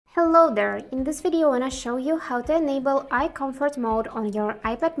Hello there! In this video I want to show you how to enable eye comfort mode on your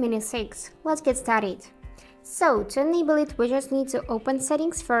iPad mini 6. Let's get started. So to enable it we just need to open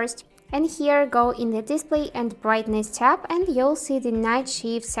settings first and here go in the display and brightness tab and you'll see the night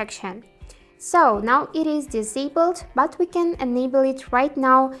shift section. So now it is disabled, but we can enable it right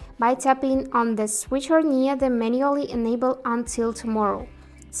now by tapping on the switcher near the manually enable until tomorrow.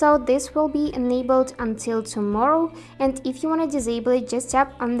 So this will be enabled until tomorrow, and if you want to disable it, just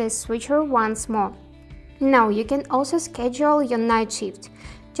tap on the switcher once more. Now you can also schedule your night shift.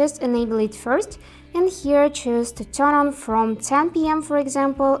 Just enable it first and here choose to turn on from 10 p.m. for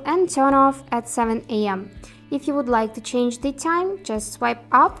example and turn off at 7 a.m. If you would like to change the time, just swipe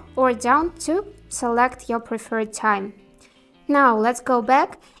up or down to select your preferred time. Now let's go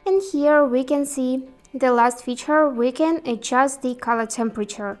back and here we can see the last feature. We can adjust the color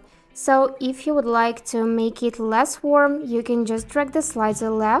temperature. So if you would like to make it less warm, you can just drag the slider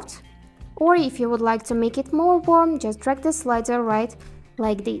left, or if you would like to make it more warm, just drag the slider right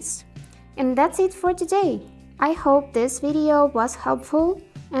like this. And that's it for today. I hope this video was helpful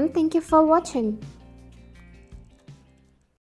and thank you for watching.